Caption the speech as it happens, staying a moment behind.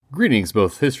Greetings,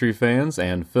 both history fans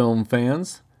and film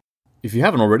fans. If you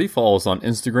haven't already, follow us on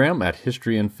Instagram at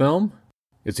History and Film.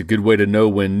 It's a good way to know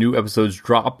when new episodes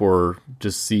drop or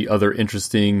just see other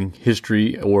interesting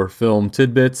history or film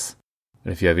tidbits.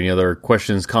 And if you have any other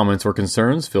questions, comments, or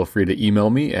concerns, feel free to email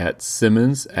me at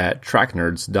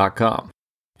simmons@tracknerds.com.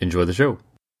 Enjoy the show.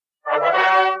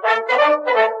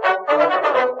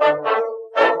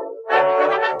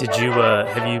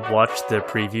 Have you watched the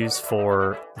previews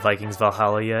for Vikings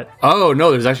Valhalla yet? Oh, no,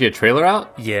 there's actually a trailer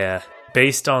out? Yeah.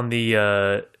 Based on the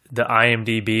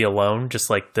IMDb alone, just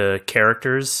like the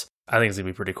characters, I think it's going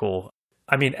to be pretty cool.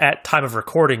 I mean, at time of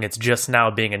recording, it's just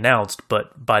now being announced,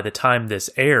 but by the time this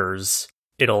airs,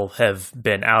 it'll have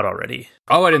been out already.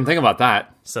 Oh, I didn't think about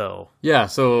that. So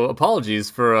apologies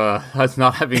for us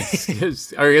not having, or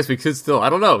I guess we could still, I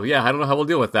don't know. Yeah, I don't know how we'll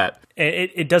deal with that.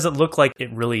 It doesn't look like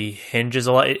it really hinges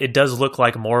a lot. It does look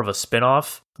like more of a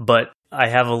spin-off, but I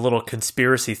have a little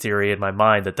conspiracy theory in my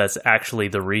mind that that's actually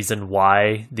the reason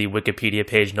why the Wikipedia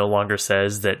page no longer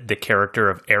says that the character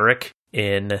of Eric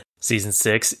in season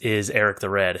 6 is Eric the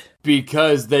Red.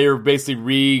 Because they are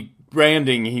basically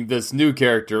rebranding this new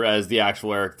character as the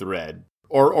actual Eric the Red.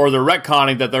 Or they're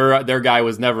retconning that their guy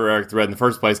was never Eric the Red in the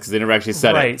first place because they never actually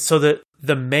said it. Right, so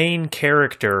the main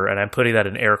character, and I'm putting that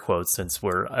in air quotes since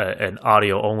we're an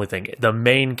audio-only thing, the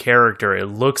main character, it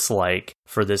looks like,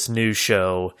 for this new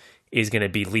show is going to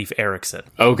be Leif Erikson.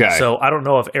 Okay. So I don't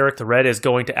know if Eric the Red is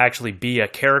going to actually be a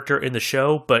character in the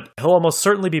show, but he'll almost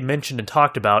certainly be mentioned and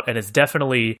talked about, and it's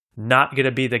definitely not going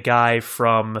to be the guy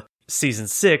from season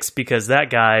 6, because that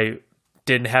guy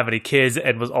didn't have any kids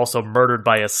and was also murdered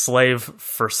by a slave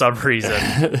for some reason,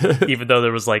 even though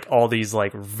there was like all these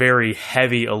like very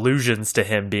heavy allusions to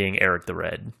him being Eric the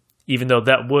Red, even though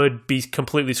that would be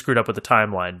completely screwed up with the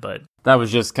timeline. But that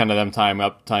was just kind of them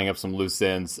tying up some loose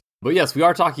ends. But yes, we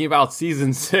are talking about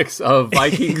season 6 of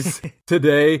Vikings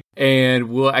today, and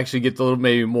we'll actually get a little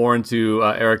maybe more into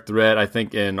Eric the Red, I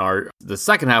think, in the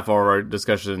second half of our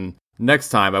discussion next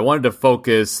time. I wanted to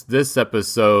focus this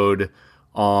episode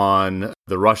on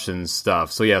the Russian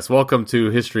stuff. So yes, welcome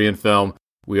to History and Film.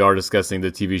 We are discussing the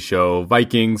TV show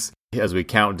Vikings as we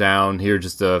count down here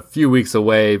just a few weeks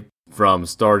away from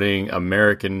starting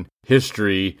American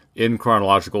history in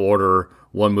chronological order,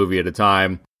 one movie at a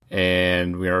time.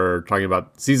 And we are talking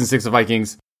about season 6 of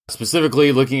Vikings,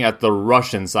 specifically looking at the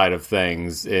Russian side of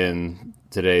things in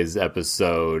today's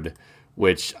episode,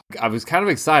 which I was kind of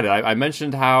excited. I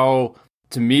mentioned how,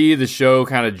 to me, the show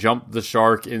kind of jumped the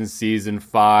shark in season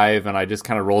 5, and I just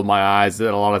kind of rolled my eyes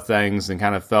at a lot of things and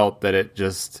kind of felt that it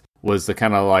just was the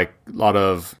kind of like a lot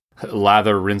of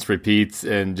lather, rinse, repeats,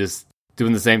 and just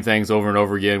doing the same things over and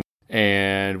over again.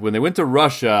 And when they went to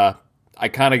Russia, I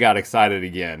kind of got excited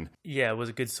again. Yeah, it was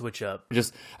a good switch up.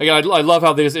 Just, again, I love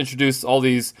how they just introduced all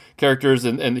these characters,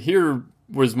 and here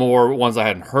was more ones I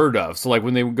hadn't heard of. So, like,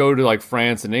 when they would go to, like,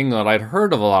 France and England, I'd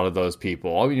heard of a lot of those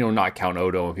people. Not Count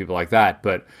Odo and people like that,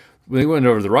 but when they went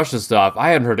over to the Russia stuff,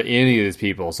 I hadn't heard of any of these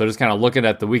people. So just kind of looking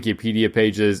at the Wikipedia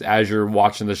pages as you're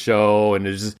watching the show, and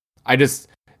I just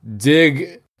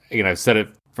dig, I've said it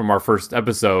from our first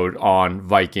episode on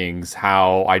Vikings,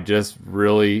 how I just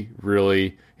really,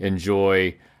 really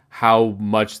enjoy how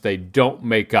much they don't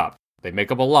make up. They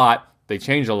make up a lot, they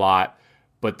change a lot,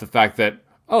 but the fact that,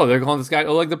 oh, they're calling this guy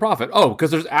Oleg the Prophet. Oh,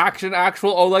 because there's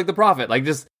actual Oleg the Prophet. Like,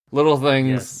 just little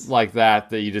things like that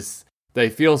they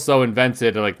feel so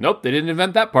invented. And like, nope, they didn't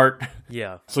invent that part.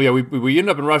 Yeah. So yeah, we end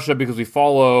up in Russia because we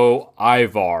follow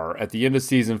Ivar. At the end of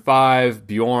season 5,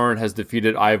 Bjorn has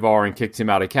defeated Ivar and kicked him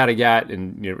out of Kattegat.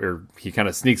 And or he kind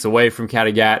of sneaks away from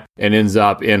Kattegat and ends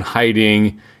up in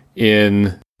hiding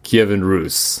in Kievan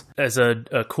Rus. As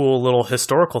a cool little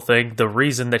historical thing, the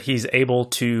reason that he's able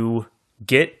to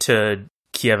get to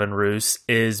Kievan Rus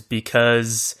is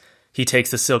because he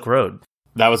takes the Silk Road.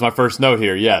 That was my first note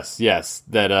here. Yes.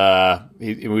 That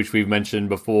which we've mentioned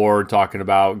before, talking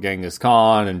about Genghis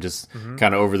Khan and just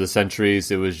kind of over the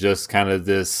centuries, it was just kind of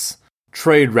this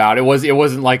trade route. It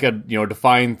wasn't like a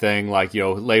defined thing, like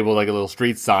labeled like a little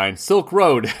street sign, Silk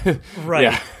Road. Right.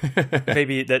 Yeah.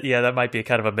 Maybe that might be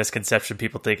kind of a misconception.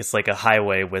 People think it's like a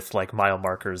highway with like mile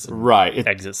markers and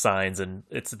exit signs, and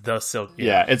it's the Silk.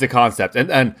 Yeah, it's a concept. And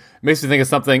it makes me think of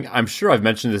something. I'm sure I've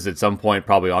mentioned this at some point,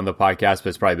 probably on the podcast, but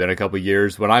it's probably been a couple of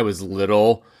years. When I was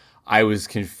little, I was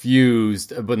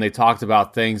confused when they talked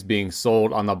about things being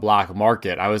sold on the black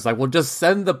market. I was like, well, just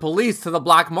send the police to the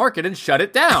black market and shut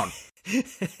it down.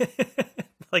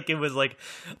 Like it was like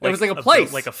it was like a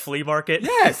place, like a flea market.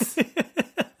 Yes.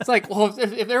 It's like, well,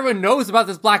 if everyone knows about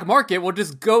this black market, we'll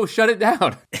just go shut it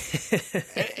down.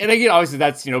 And again, obviously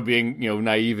that's being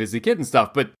naive as a kid and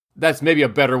stuff, but that's maybe a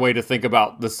better way to think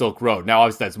about the Silk Road. Now,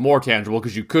 obviously, that's more tangible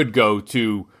because you could go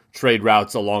to trade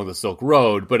routes along the Silk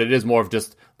Road, but it is more of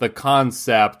just the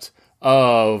concept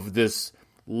of this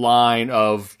line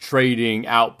of trading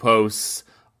outposts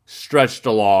stretched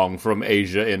along from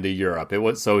Asia into Europe.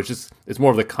 It's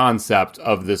more of the concept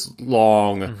of this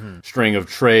long string of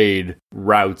trade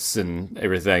routes and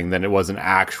everything than it was an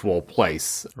actual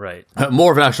place. Right.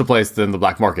 More of an actual place than the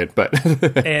black market, but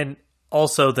and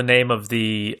also the name of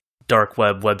the dark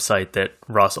web website that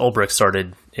Ross Ulbricht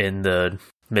started in the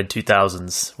mid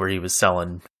 2000s, where he was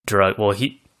selling drug. Well,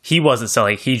 he wasn't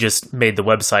selling. He just made the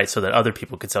website so that other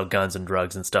people could sell guns and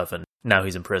drugs and stuff. And now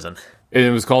he's in prison. And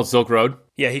it was called Silk Road?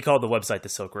 Yeah, he called the website the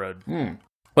Silk Road.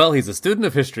 Well, he's a student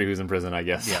of history who's in prison, I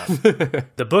guess. Yeah.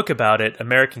 The book about it,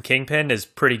 American Kingpin, is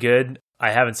pretty good.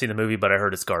 I haven't seen the movie, but I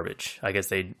heard it's garbage. I guess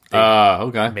they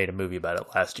made a movie about it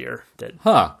last year. That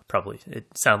probably, it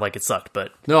sounded like it sucked,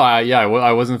 but... No,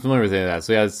 I wasn't familiar with any of that.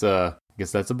 So yeah, I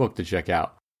guess that's a book to check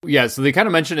out. Yeah, so they kind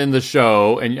of mentioned in the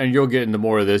show, and you'll get into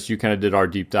more of this. You kind of did our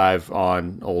deep dive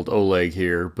on old Oleg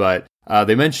here, but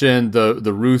they mentioned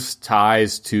the Rus'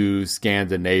 ties to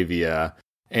Scandinavia.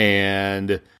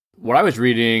 And what I was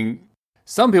reading,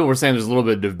 some people were saying there's a little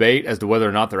bit of debate as to whether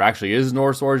or not there actually is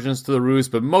Norse origins to the Rus,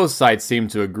 but most sites seem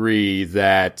to agree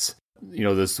that, you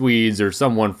know, the Swedes or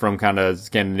someone from kind of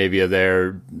Scandinavia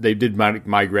there, they did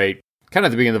migrate kind of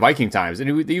at the beginning of the Viking times.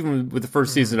 And even with the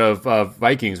first season of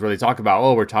Vikings, where they talk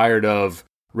about, we're tired of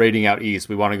raiding out east,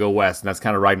 we want to go west, and that's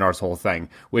kind of Ragnar's whole thing,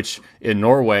 which in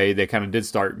Norway, they kind of did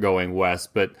start going west,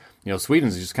 but, you know,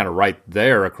 Sweden's just kind of right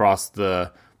there across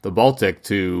the Baltic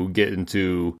to get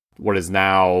into what is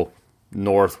now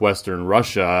northwestern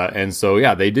Russia. And so,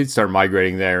 yeah, they did start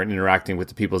migrating there and interacting with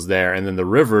the peoples there. And then the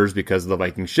rivers, because of the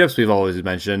Viking ships we've always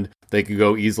mentioned, they could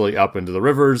go easily up into the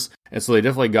rivers. And so they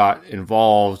definitely got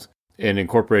involved and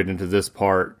incorporated into this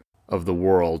part of the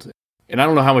world. And I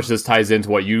don't know how much this ties into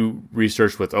what you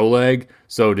researched with Oleg.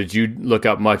 So did you look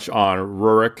up much on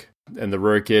Rurik and the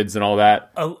Rurikids and all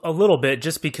that? A little bit,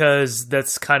 just because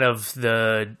that's kind of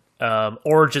the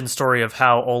origin story of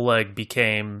how Oleg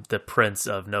became the Prince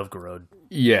of Novgorod.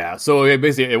 Yeah, so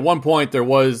basically at one point there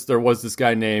was this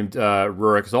guy named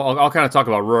Rurik. So I'll kind of talk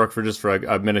about Rurik for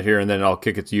a minute here, and then I'll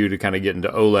kick it to you to kind of get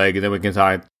into Oleg, and then we can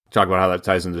talk about how that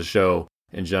ties into the show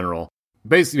in general.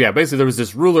 Basically there was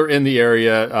this ruler in the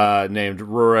area named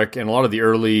Rurik, and a lot of the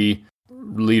early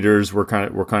leaders were kind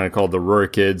of called the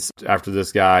Rurikids after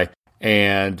this guy.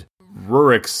 And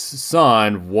Rurik's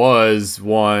son was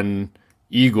one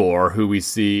Igor, who we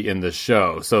see in the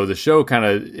show. So the show kind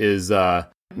of is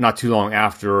not too long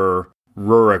after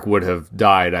Rurik would have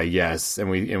died, I guess,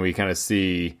 and we kind of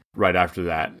see right after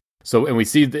that. So and we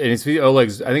see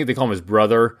Oleg's, I think they call him his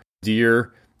brother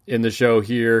Dir in the show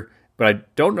here. But I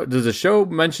don't know. Does the show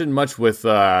mention much with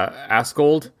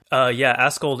Askold? Yeah,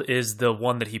 Askold is the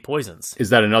one that he poisons.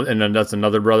 Is that another? And then that's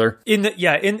another brother. In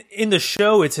the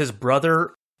show, it's his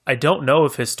brother. I don't know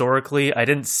if historically, I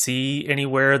didn't see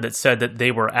anywhere that said that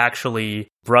they were actually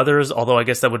brothers. Although I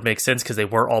guess that would make sense because they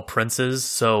were all princes.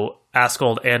 So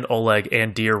Askold and Oleg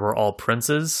and Dir were all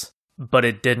princes. But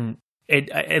it didn't.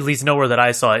 At least nowhere that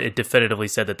I saw it definitively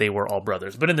said that they were all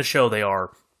brothers. But in the show, they are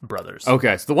brothers.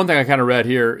 Okay, so the one thing I kind of read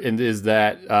here is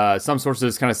that some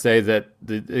sources kind of say that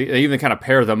they even kind of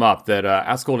pair them up, that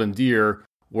Askold and Dir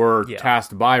were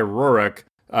tasked by Rurik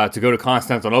to go to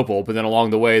Constantinople, but then along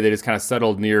the way they just kind of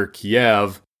settled near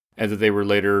Kiev, and that they were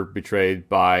later betrayed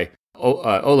by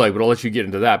Oleg, but I'll let you get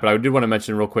into that. But I did want to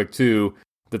mention real quick too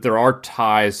that there are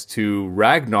ties to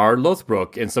Ragnar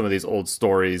Lothbrok in some of these old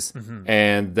stories,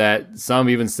 and that some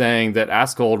even saying that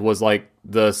Askold was like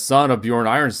the son of Bjorn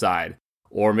Ironside,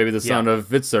 or maybe the son of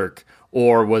Vitsirk,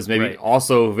 or was maybe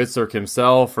also Vitsirk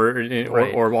himself,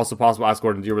 or also possible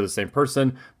Askold and Dir were the same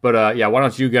person. But why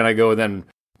don't you kind of go and then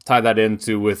tie that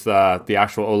into with the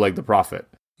actual Oleg the Prophet?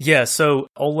 Yeah, so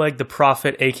Oleg the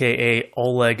Prophet, aka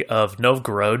Oleg of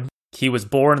Novgorod, he was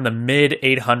born in the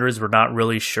mid-800s. We're not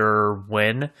really sure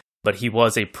when, but he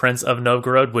was a prince of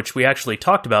Novgorod, which we actually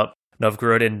talked about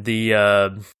Novgorod in the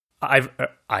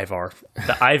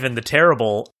Ivan the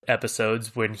Terrible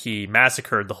episodes when he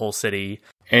massacred the whole city.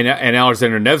 And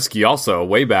Alexander Nevsky also,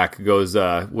 way back, was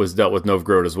dealt with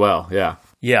Novgorod as well. Yeah.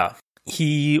 Yeah.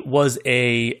 He was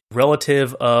a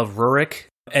relative of Rurik.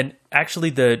 And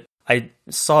actually, I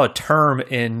saw a term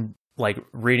in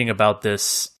reading about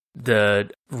the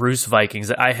Rus Vikings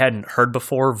that I hadn't heard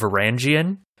before,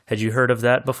 Varangian. Had you heard of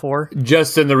that before?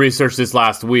 Just in the research this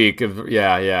last week.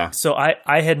 Yeah. So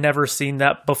I had never seen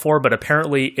that before, but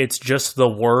apparently it's just the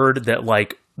word that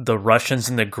the Russians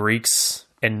and the Greeks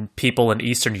and people in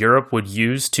Eastern Europe would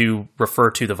use to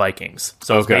refer to the Vikings.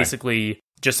 So it's basically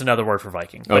Just another word for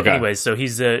Viking. But anyways, so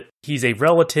he's a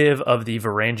relative of the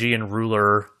Varangian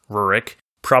ruler Rurik,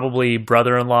 probably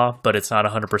brother-in-law, but it's not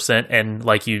 100%. And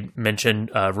like you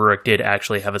mentioned, Rurik did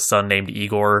actually have a son named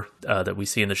Igor that we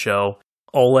see in the show.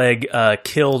 Oleg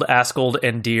killed Askald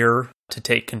and Dir to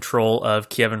take control of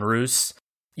Kievan Rus.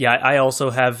 Yeah, I also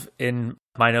have in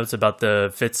my notes about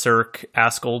the Fitzurk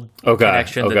Askald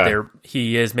connection that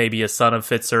he is maybe a son of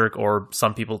Fitzurk, or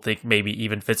some people think maybe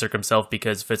even Fitzurk himself,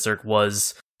 because Fitzurk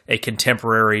was a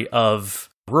contemporary of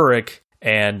Rurik,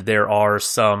 and there are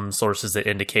some sources that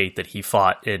indicate that he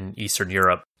fought in Eastern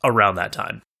Europe around that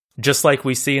time. Just like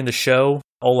we see in the show,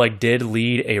 Oleg did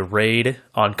lead a raid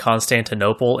on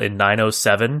Constantinople in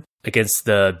 907 against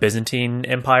the Byzantine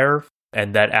Empire,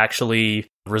 and that actually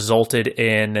resulted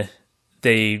in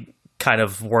they kind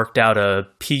of worked out a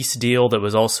peace deal that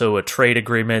was also a trade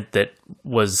agreement that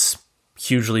was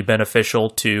hugely beneficial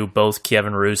to both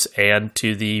Kievan Rus and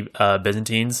to the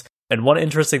Byzantines. And one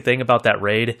interesting thing about that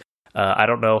raid, I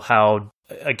don't know how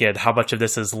much of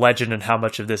this is legend and how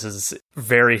much of this is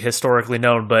very historically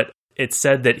known, but it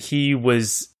said that he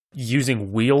was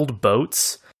using wheeled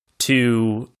boats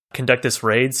to conduct this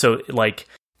raid. So like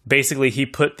basically he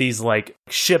put these like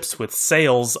ships with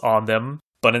sails on them,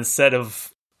 but instead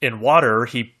of in water,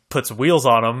 he puts wheels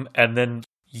on them and then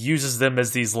uses them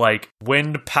as these like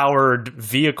wind-powered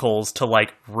vehicles to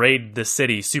like raid the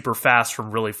city super fast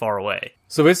from really far away.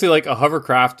 So basically like a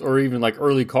hovercraft or even like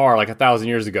early car like 1,000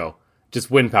 years ago, just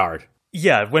wind-powered.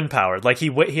 Yeah, wind-powered. Like he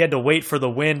had to wait for the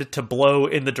wind to blow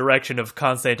in the direction of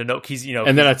Constantinople. He's,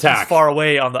 and then attack. He's far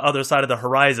away on the other side of the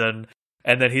horizon,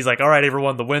 and then he's like, "All right,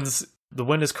 everyone, the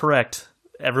wind is correct.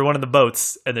 Everyone in the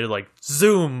boats," and they're like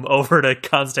zoom over to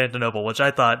Constantinople, which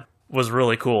I thought was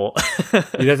really cool.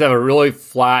 You have to have a really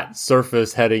flat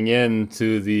surface heading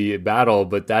into the battle,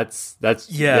 but that's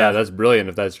brilliant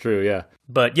if that's true. Yeah.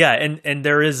 But yeah, and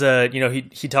there is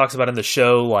he talks about in the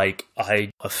show, like,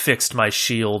 I affixed my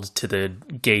shield to the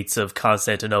gates of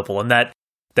Constantinople, and that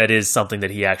is something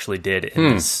that he actually did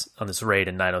on this raid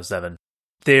in 907.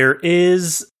 There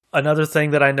is another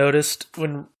thing that I noticed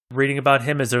when reading about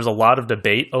him is there's a lot of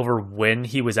debate over when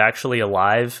he was actually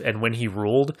alive and when he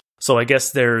ruled. So I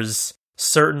guess there's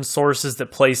certain sources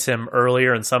that place him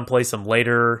earlier and some place him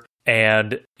later.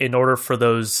 And in order for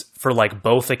like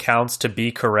both accounts to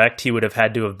be correct, he would have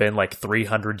had to have been like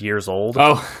 300 years old.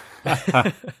 Oh,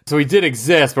 so he did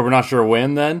exist, but we're not sure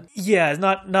when then? Yeah,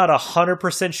 not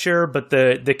 100% sure, but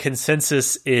the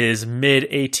consensus is mid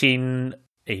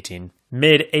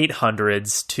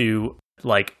 800s to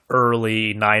like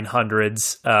early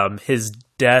 900s. His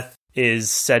death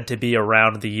is said to be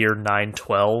around the year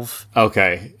 912.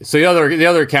 Okay, so the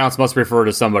other accounts must refer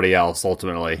to somebody else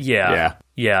ultimately. Yeah.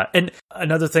 And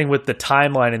another thing with the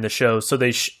timeline in the show, so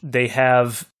they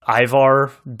have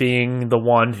Ivar being the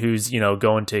one who's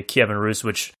going to Kievan Rus,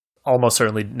 which almost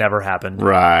certainly never happened,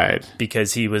 right?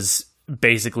 Because he was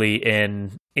basically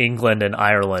in England and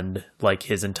Ireland like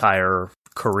his entire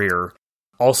career.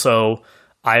 Also,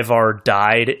 Ivar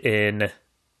died in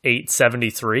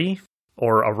 873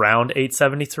 or around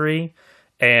 873,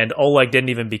 and Oleg didn't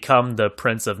even become the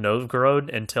Prince of Novgorod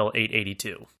until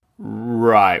 882.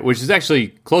 Right, which is actually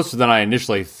closer than I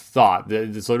initially thought.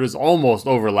 So there's almost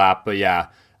overlap, but yeah,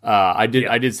 I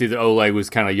did see that Oleg was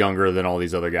kind of younger than all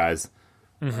these other guys,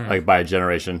 like by a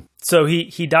generation. So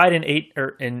he died in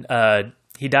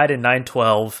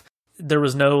 912. There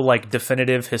was no like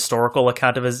definitive historical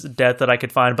account of his death that I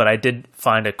could find, but I did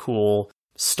find a cool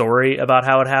story about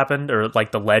how it happened, or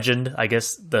like the legend, I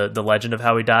guess, the legend of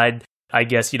how he died. I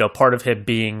guess, part of him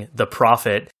being the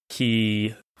prophet,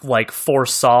 he like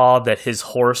foresaw that his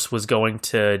horse was going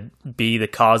to be the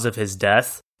cause of his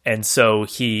death, and so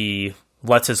he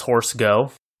lets his horse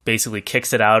go, basically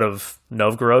kicks it out of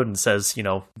Novgorod and says,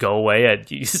 go away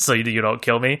so you don't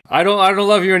kill me. I don't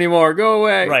love you anymore. Go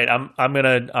away. Right. I'm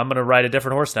gonna ride a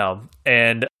different horse now.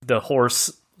 And the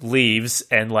horse leaves,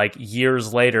 and like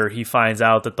years later he finds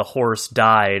out that the horse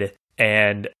died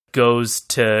and goes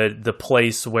to the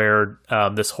place where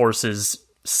this horse's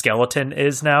skeleton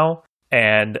is now,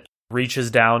 and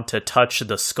reaches down to touch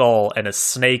the skull, and a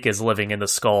snake is living in the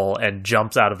skull and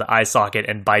jumps out of the eye socket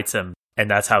and bites him.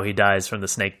 And that's how he dies from the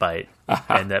snake bite,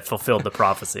 and that fulfilled the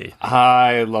prophecy.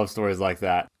 I love stories like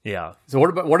that. Yeah. So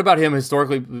what about him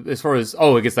historically? As far as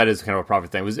I guess that is kind of a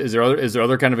prophet thing. Is there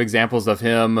other kind of examples of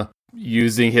him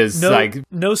using his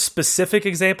no specific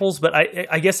examples, but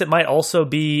I guess it might also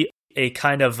be a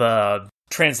kind of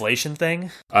translation thing.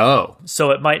 Oh.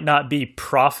 So it might not be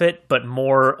prophet, but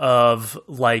more of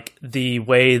like the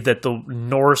way that the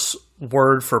Norse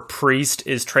word for priest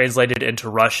is translated into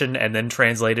Russian and then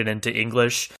translated into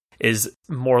English is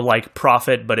more like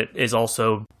prophet, but it is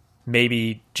also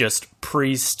maybe just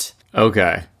priest.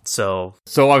 Okay. So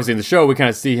obviously in the show, we kind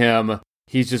of see him.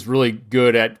 He's just really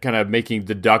good at kind of making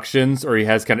deductions, or he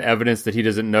has kind of evidence that he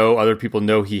doesn't know other people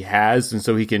know he has. And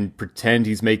so he can pretend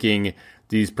he's making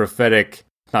these prophetic,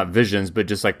 not visions, but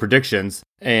just like predictions.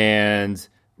 And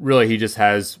really, he just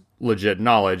has legit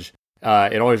knowledge.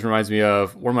 It always reminds me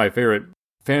of one of my favorite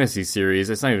fantasy series.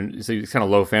 It's not even, it's kind of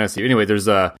low fantasy. Anyway, there's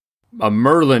a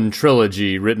Merlin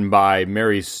trilogy written by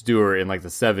Mary Stewart in like the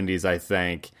 70s, I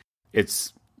think.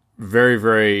 It's very,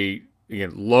 very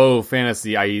low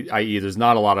fantasy, i.e. there's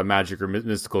not a lot of magic or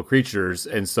mystical creatures.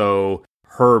 And so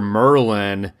her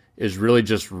Merlin is really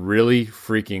just really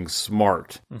freaking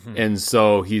smart. Mm-hmm. And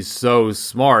so he's so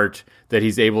smart that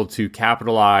he's able to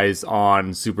capitalize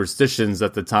on superstitions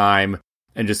at the time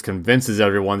and just convinces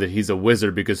everyone that he's a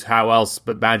wizard, because how else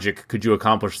but magic could you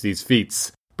accomplish these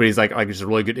feats? But he's like just a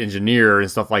really good engineer and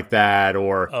stuff like that.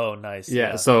 Or oh, nice.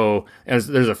 Yeah. So there's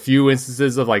a few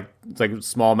instances of like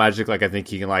small magic. Like I think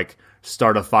he can like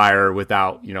start a fire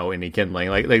without any kindling.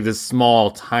 Like this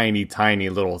small, tiny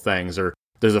little things. Or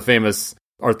there's a famous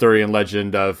Arthurian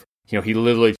legend of he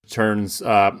literally turns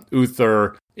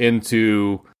Uther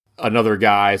into another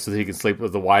guy so that he can sleep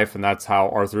with the wife, and that's how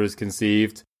Arthur is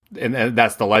conceived. And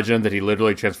that's the legend, that he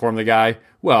literally transformed the guy.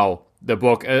 Well, the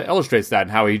book illustrates that,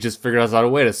 and how he just figured out a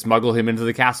way to smuggle him into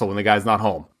the castle when the guy's not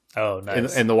home. Oh,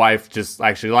 nice. And the wife just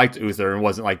actually liked Uther and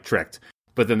wasn't like tricked.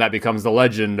 But then that becomes the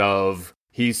legend of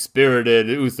he spirited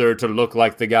Uther to look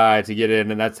like the guy to get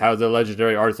in, and that's how the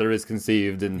legendary Arthur is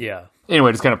conceived. And yeah.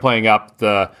 Anyway, just kind of playing up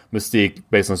the mystique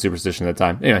based on superstition at the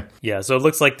time. Anyway. Yeah, so it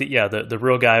looks like the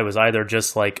real guy was either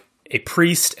just like a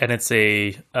priest and it's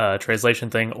a translation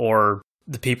thing, or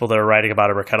the people that are writing about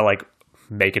him are kind of like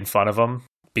making fun of him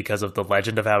because of the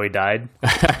legend of how he died.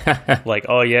 Like,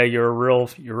 oh yeah, you're a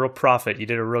real prophet. You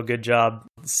did a real good job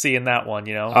seeing that one,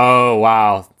 Oh,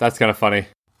 wow. That's kind of funny.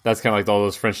 That's kind of like all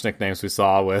those French nicknames we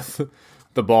saw with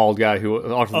the bald guy who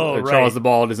Charles the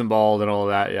Bald isn't bald and all of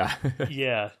that.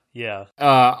 Yeah. Yeah.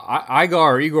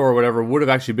 Igor or whatever would have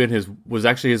actually been his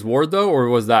ward though, or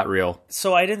was that real?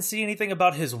 So I didn't see anything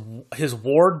about his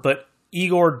ward, but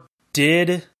Igor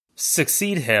did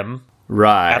succeed him.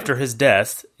 Right. After his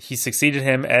death, he succeeded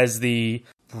him as the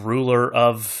ruler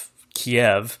of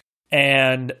Kiev,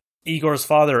 and Igor's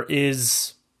father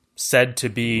is said to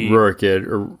be Rurik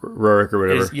or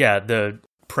whatever. The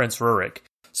Prince Rurik.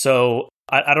 So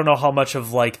I don't know how much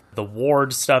of like the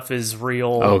ward stuff is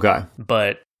real. Okay.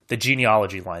 But the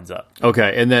genealogy lines up.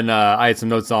 Okay, and then I had some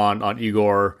notes on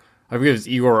Igor. I forget if it's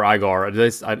Igor or Igor.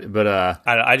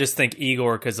 I just think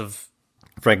Igor because of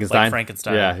Frankenstein. Like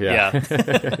Frankenstein.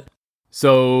 Yeah.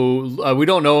 So we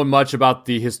don't know much about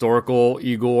the historical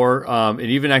Igor, and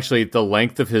even actually the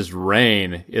length of his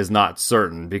reign is not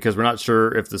certain, because we're not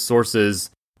sure if the sources.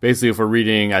 Basically, if we're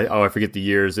reading, I forget the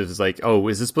years. It's like,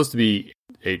 is this supposed to be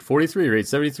 843 or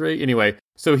 873? Anyway,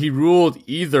 so he ruled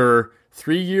either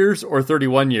 3 years or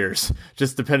 31 years,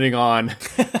 just depending on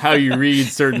how you read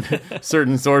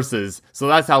certain sources. So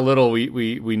that's how little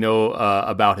we know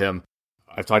about him.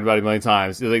 I've talked about it a million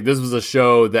times. Like, this was a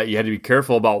show that you had to be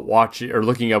careful about watching or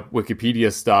looking up Wikipedia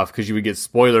stuff, because you would get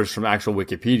spoilers from actual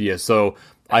Wikipedia. So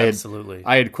I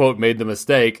had quote made the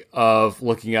mistake of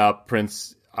looking up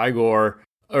Prince Igor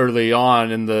early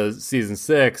on in the season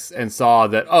 6 and saw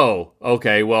that,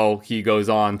 he goes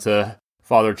on to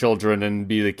father children and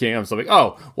be the king. I'm so like,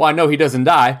 I know he doesn't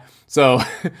die. So,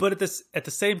 but at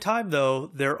the same time, though,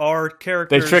 there are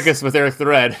characters. They trick us with Eric the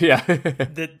Red.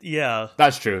 Yeah.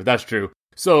 That's true.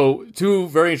 So, two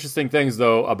very interesting things,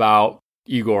 though, about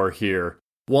Igor here.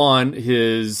 One,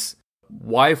 his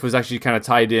wife was actually kind of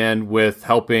tied in with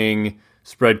helping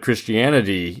spread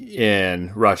Christianity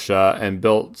in Russia and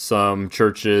built some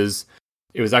churches.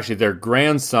 It was actually their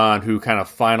grandson who kind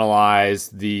of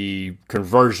finalized the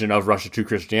conversion of Russia to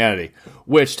Christianity,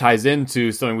 which ties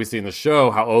into something we see in the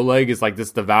show, how Oleg is like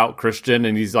this devout Christian,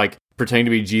 and he's like pretending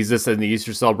to be Jesus in the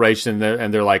Easter celebration,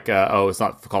 and they're like, it's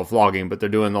not called flogging, but they're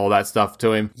doing all that stuff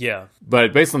to him. Yeah.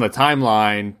 But based on the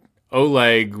timeline,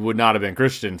 Oleg would not have been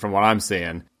Christian from what I'm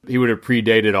seeing. He would have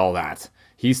predated all that.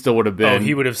 He still would have been...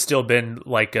 he would have still been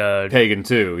like a... pagan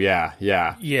too, yeah.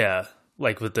 Yeah,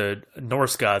 like with the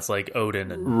Norse gods like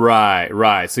Odin.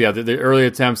 Right. So yeah, the early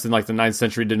attempts in like the 9th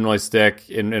century didn't really stick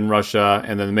in Russia,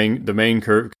 and then the main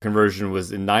conversion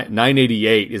was in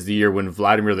 988 is the year when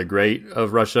Vladimir the Great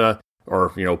of Russia, or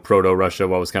proto-Russia,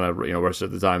 what was kind of Russia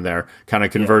at the time there, kind of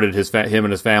converted him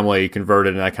and his family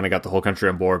converted, and that kind of got the whole country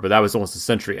on board. But that was almost a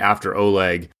century after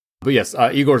Oleg. But yes,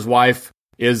 Igor's wife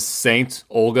is Saint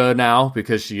Olga now,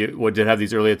 because she did have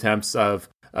these early attempts of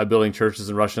building churches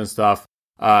in Russia and stuff.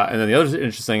 And then the other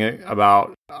interesting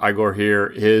about Igor here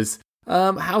is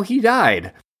how he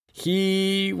died.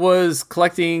 He was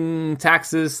collecting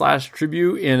taxes /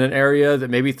 tribute in an area that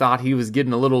maybe thought he was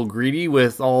getting a little greedy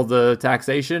with all the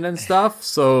taxation and stuff.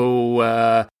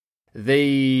 So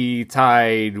they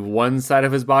tied one side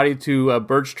of his body to a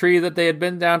birch tree that they had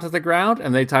bent down to the ground,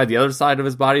 and they tied the other side of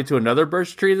his body to another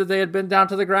birch tree that they had bent down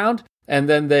to the ground. And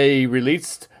then they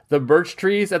released the birch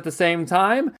trees at the same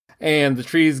time, and the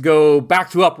trees go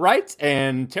back to upright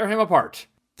and tear him apart.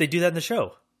 They do that in the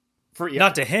show. Yeah.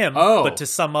 Not to him, but to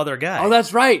some other guy. Oh,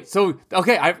 that's right. So,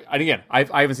 okay, I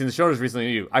haven't seen the show as recently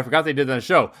as you. I forgot they did that in the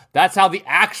show. That's how the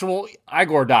actual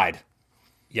Igor died.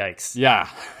 Yikes. Yeah.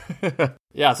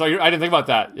 Yeah, so I didn't think about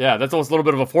that. Yeah, that's almost a little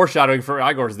bit of a foreshadowing for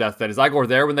Igor's death then. Is Igor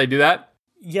there when they do that?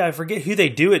 Yeah, I forget who they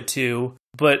do it to,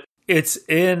 but it's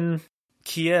in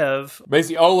Kiev.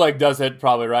 Basically, Oleg does it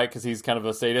probably, right? Because he's kind of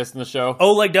a sadist in the show.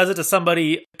 Oleg does it to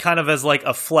somebody kind of as like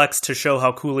a flex to show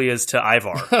how cool he is to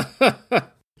Ivar.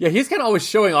 Yeah, he's kind of always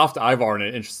showing off to Ivar in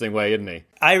an interesting way, isn't he?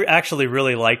 I actually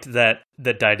really liked the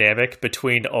dynamic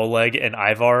between Oleg and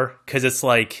Ivar, because it's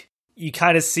like, you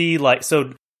kind of see like,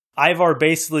 so Ivar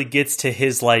basically gets to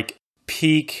his like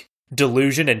peak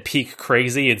delusion and peak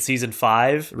crazy in season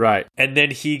 5. Right. And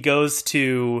then he goes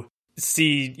to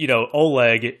see,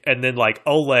 Oleg, and then like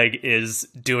Oleg is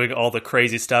doing all the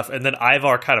crazy stuff, and then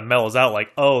Ivar kind of mellows out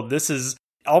like, oh, this is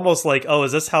almost like, oh,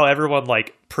 is this how everyone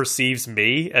like perceives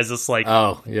me, as this like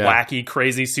wacky,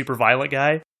 crazy, super violent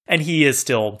guy? And he is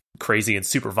still crazy and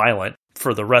super violent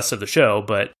for the rest of the show,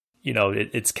 but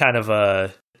it's kind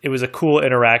of it was a cool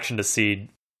interaction to see,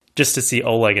 just to see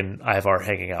Oleg and Ivar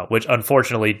hanging out, which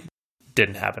unfortunately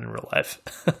didn't happen in real life.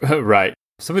 Right.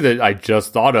 Something that I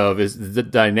just thought of is the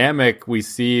dynamic we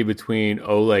see between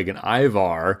Oleg and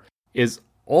Ivar is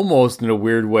almost in a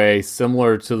weird way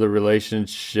similar to the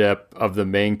relationship of the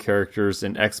main characters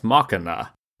in Ex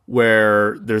Machina,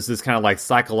 where there's this kind of like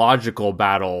psychological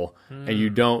battle and you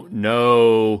don't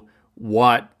know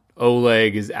what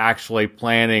Oleg is actually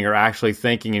planning or actually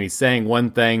thinking, and he's saying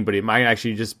one thing, but it might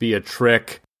actually just be a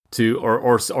trick to,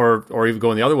 or even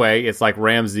going the other way. It's like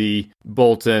Ramsay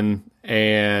Bolton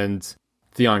and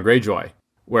Theon Greyjoy,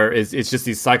 where it's just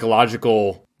these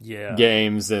psychological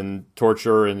games and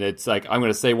torture, and it's like, I'm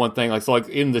going to say one thing, like, so like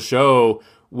in the show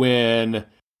when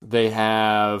they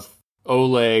have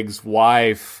Oleg's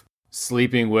wife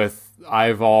sleeping with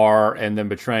Ivar and then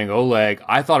betraying Oleg,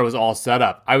 I thought it was all set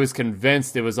up. I was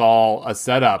convinced it was all a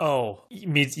setup. Oh,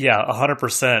 yeah,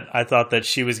 100%. I thought that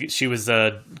she was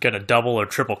going to double or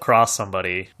triple cross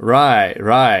somebody.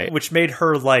 Right. Which made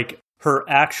her like, her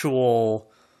actual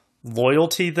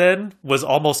loyalty then was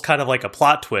almost kind of like a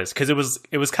plot twist, because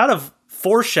it was kind of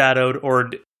foreshadowed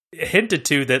or hinted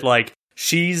to that like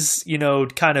she's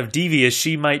kind of devious,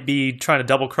 she might be trying to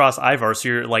double cross Ivar, so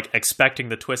you're like expecting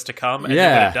the twist to come, and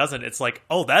then when it doesn't, it's like,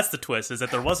 oh, that's the twist, is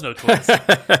that there was no twist.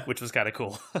 Which was kind of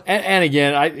cool. and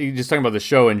again, just talking about the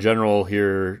show in general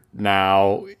here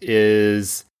now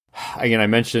is, again, I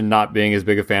mentioned not being as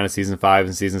big a fan of season 5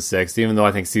 and season 6, even though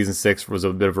I think season 6 was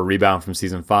a bit of a rebound from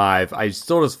season 5. I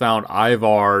still just found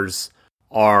Ivar's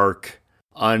arc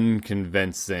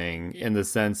unconvincing in the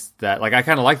sense that, like, I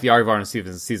kind of like the Ivar in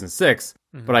season 6,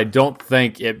 but I don't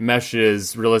think it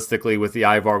meshes realistically with the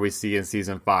Ivar we see in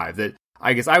season 5. That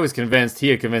I guess I was convinced he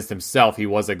had convinced himself he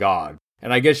was a god.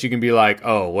 And I guess you can be like,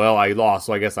 oh, well, I lost,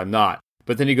 so I guess I'm not.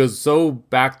 But then he goes so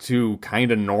back to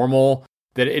kind of normal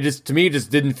that it just, to me,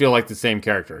 just didn't feel like the same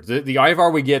character. The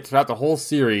Ivar we get throughout the whole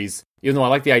series, even though I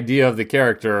like the idea of the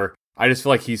character, I just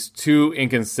feel like he's too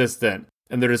inconsistent.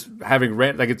 And they're just having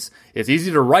like it's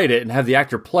easy to write it and have the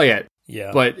actor play it.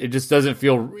 Yeah. But it just doesn't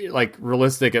feel like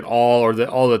realistic at all, or that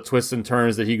all the twists and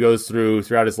turns that he goes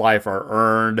throughout his life are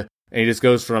earned. And he just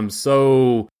goes from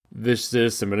so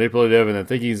vicious and manipulative and then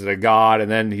thinking he's a god, and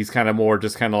then he's kind of more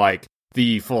just kind of like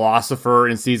the philosopher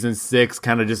in season 6,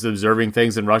 kind of just observing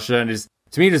things in Russia, and just,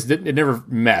 to me, it never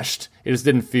meshed. It just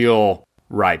didn't feel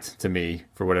right to me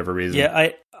for whatever reason.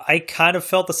 Yeah, I kind of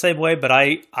felt the same way, but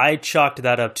I chalked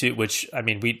that up to, which, I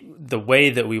mean, the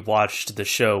way that we watched the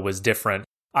show was different.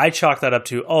 I chalked that up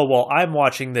to, oh, well, I'm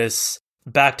watching this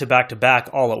back to back to back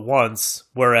all at once,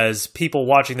 whereas people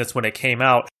watching this when it came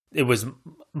out, it was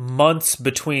months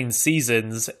between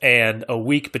seasons and a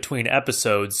week between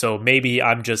episodes, so maybe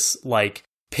I'm just, like,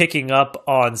 picking up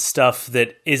on stuff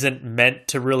that isn't meant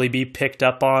to really be picked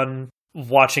up on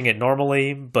watching it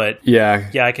normally. But yeah,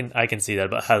 I can see that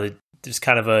about how there's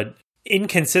kind of a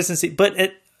inconsistency. But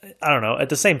I don't know. At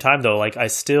the same time, though, like I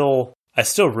still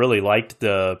really liked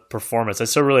the performance. I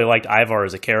still really liked Ivar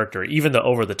as a character, even the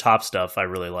over the top stuff I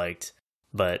really liked.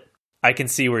 But I can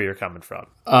see where you're coming from.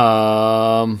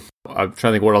 I'm trying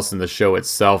to think what else in the show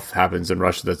itself happens in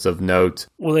Russia that's of note.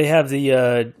 Well, they have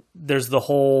there's the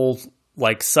whole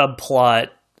like subplot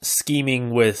scheming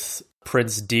with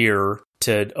Prince Deer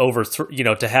to overthrow,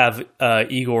 to have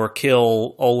Igor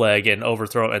kill Oleg and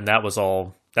overthrow, and that's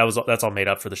all made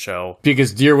up for the show.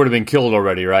 Because Deer would have been killed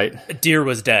already, right? Deer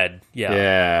was dead. Yeah.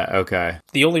 Yeah, okay.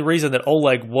 The only reason that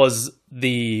Oleg was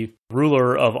the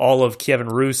ruler of all of Kievan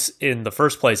Rus in the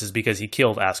first place is because he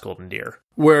killed Askold and Deer.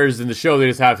 Whereas in the show, they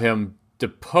just have him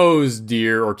depose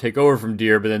Deer or take over from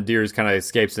Deer, but then Deer kind of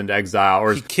escapes into exile.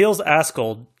 Or he kills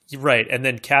Askold, right, and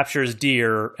then captures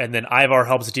Deer, and then Ivar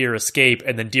helps Deer escape,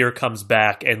 and then Deer comes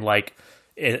back and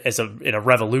in a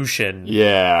revolution,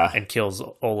 and kills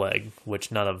Oleg,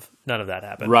 which none of that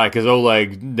happened. Right, because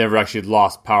Oleg never actually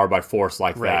lost power by force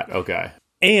like right. that. Okay.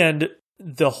 And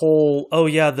the whole,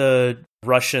 the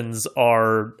Russians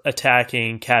are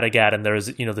attacking Kattegat, and there's,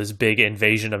 this big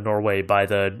invasion of Norway by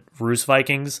the Rus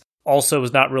Vikings, also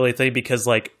was not really a thing because,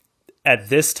 at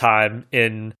this time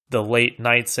in the late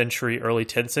 9th century, early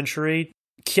 10th century,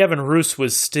 Kievan Rus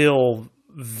was still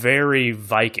very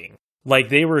Viking.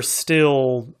 They were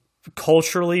still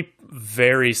culturally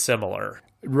very similar.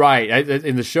 Right.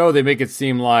 In the show, they make it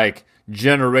seem like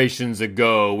generations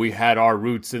ago we had our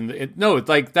roots in no, it's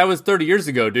like that was 30 years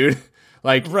ago, dude.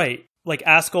 Right.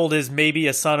 Askold is maybe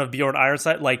a son of Bjorn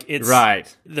Ironside. It's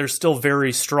right. There's still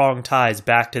very strong ties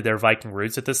back to their Viking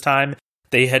roots at this time.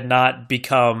 They had not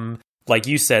become, like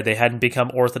you said, they hadn't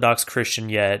become Orthodox Christian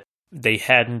yet. They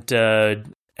hadn't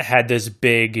had this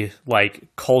big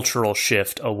cultural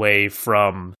shift away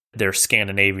from their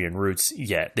Scandinavian roots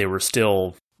yet. They were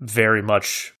still very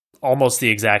much almost the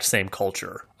exact same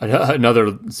culture.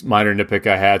 Another minor nitpick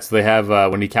I had. So they have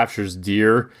when he captures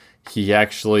Deer, he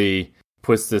actually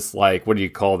puts this what do you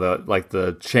call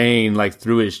the chain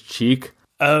through his cheek.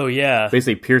 Oh yeah,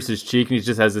 basically pierces his cheek, and he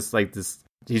just has this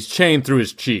he's chained through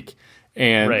his cheek,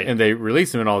 and and they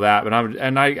release him and all that. But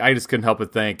I just couldn't help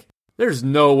but think, there's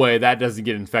no way that doesn't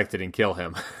get infected and kill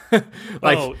him.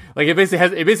 It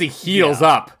basically heals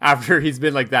up after he's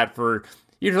been like that for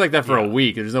a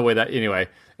week. There's no way that anyway.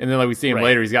 And then we see him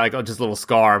later, he's got just a little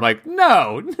scar. I'm like,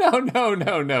 no.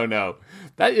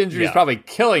 That injury is probably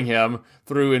killing him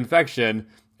through infection.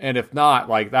 And if not,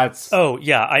 that's... Oh,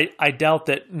 yeah. I doubt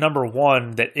that, number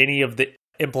one, that any of the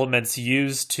implements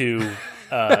used to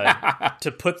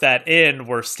put that in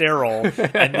were sterile.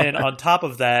 And then on top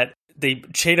of that, they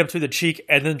chain him through the cheek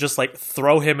and then just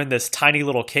throw him in this tiny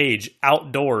little cage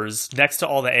outdoors next to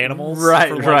all the animals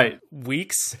for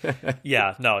weeks.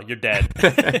 Yeah, no, you're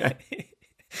dead.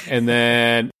 And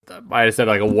then I said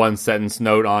a one sentence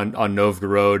note on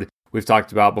Novgorod. We've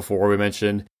talked about before. We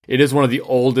mentioned it is one of the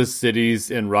oldest cities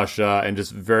in Russia and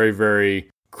just very, very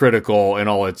critical in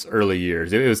all its early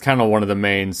years. It was kind of one of the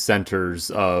main centers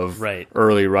of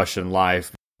early Russian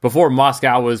life. Before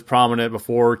Moscow was prominent,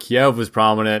 before Kiev was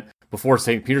prominent, before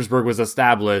St. Petersburg was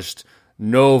established,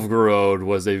 Novgorod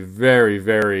was a very,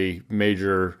 very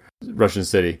major Russian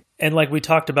city. And we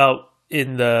talked about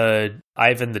in the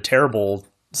Ivan the Terrible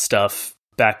stuff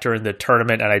back during the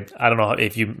tournament, and I don't know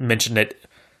if you mentioned it.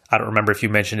 I don't remember if you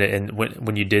mentioned it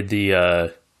when you did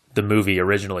the movie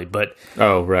originally, but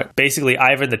basically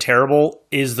Ivan the Terrible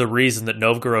is the reason that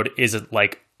Novgorod isn't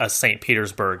a St.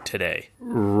 Petersburg today.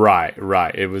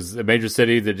 Right. It was a major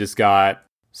city that just got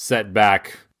set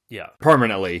back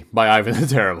permanently by Ivan the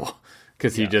Terrible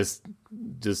because he just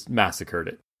massacred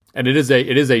it. And it is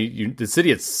the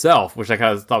city itself, which I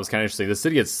kind of thought was kind of interesting. The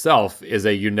city itself is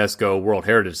a UNESCO World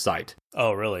Heritage Site.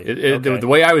 Oh, really? The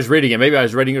way I was reading it, maybe I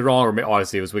was reading it wrong, or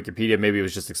obviously it was Wikipedia. Maybe it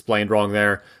was just explained wrong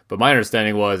there. But my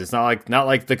understanding was it's not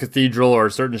like the cathedral or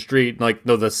a certain street.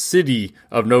 The city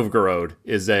of Novgorod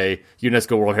is a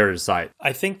UNESCO World Heritage Site.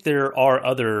 I think there are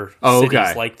other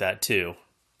cities like that too.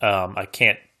 I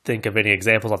can't think of any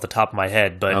examples off the top of my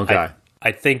head, but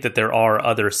I think that there are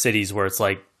other cities where it's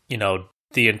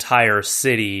the entire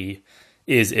city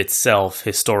is itself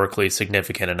historically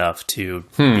significant enough to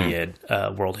be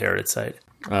a World Heritage Site.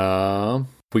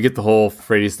 We get the whole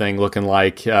Euphrates thing looking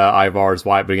like Ivar's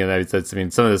wife, but again,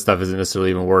 some of this stuff isn't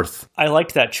necessarily even worth... I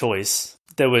liked that choice.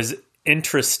 That was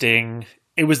interesting.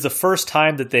 It was the first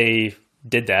time that they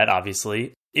did that,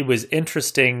 obviously. It was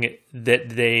interesting that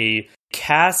they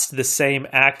cast the same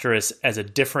actress as a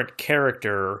different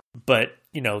character, but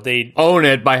they own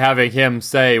it by having him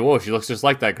say, whoa, she looks just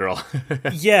like that girl.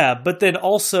 Yeah, but then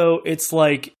also it's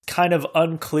kind of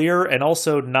unclear and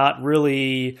also not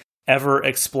really ever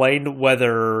explained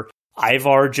whether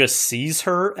Ivar just sees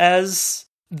her as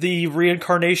the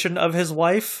reincarnation of his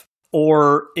wife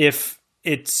or if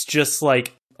it's just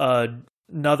a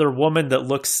another woman that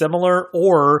looks similar,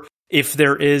 or if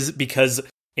there is, because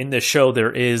in this show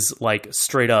there is like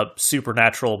straight up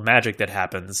supernatural magic that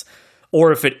happens,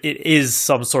 or if it is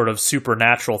some sort of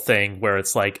supernatural thing where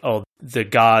it's like, oh, the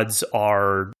gods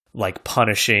are like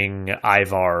punishing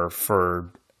Ivar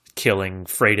for killing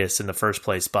Freydis in the first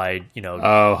place by,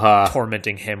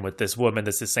 tormenting him with this woman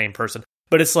that's the same person.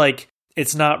 But it's like,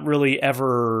 it's not really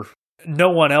ever, no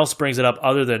one else brings it up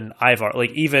other than Ivar.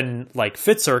 Like, even like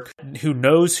Fitzurk, who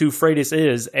knows who Freydis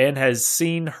is and has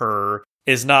seen her,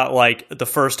 is not like the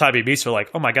first time he meets her like,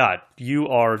 oh my god, you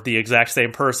are the exact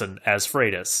same person as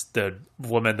Freydis, the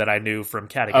woman that I knew from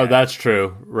Kattegat. Oh, that's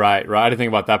true. Right. I didn't think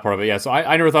about that part of it. Yeah, so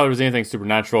I never thought there was anything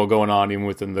supernatural going on even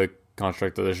within the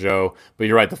construct of the show. But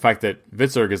you're right, the fact that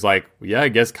Fitzurk is like, yeah, I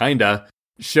guess kinda,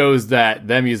 shows that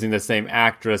them using the same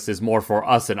actress is more for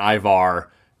us and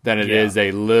Ivar than it is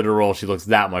a literal, she looks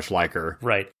that much like her.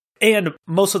 Right. And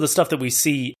most of the stuff that we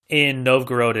see in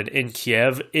Novgorod and in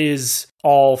Kiev is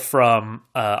all from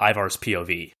Ivar's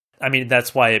POV. I mean,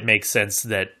 that's why it makes sense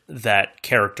that that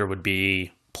character would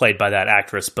be played by that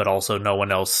actress, but also no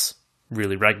one else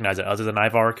really recognizes it other than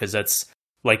Ivar, because that's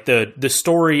like the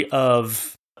story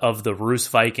of the Rus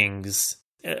Vikings.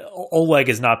 Oleg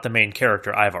is not the main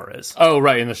character, Ivar is. Oh,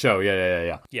 right, in the show.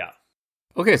 Yeah.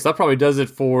 Okay, so that probably does it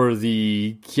for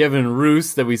the Kievan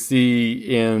Rus that we see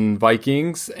in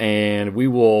Vikings, and we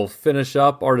will finish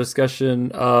up our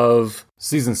discussion of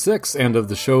Season 6 and of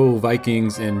the show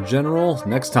Vikings in general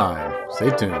next time.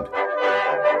 Stay tuned.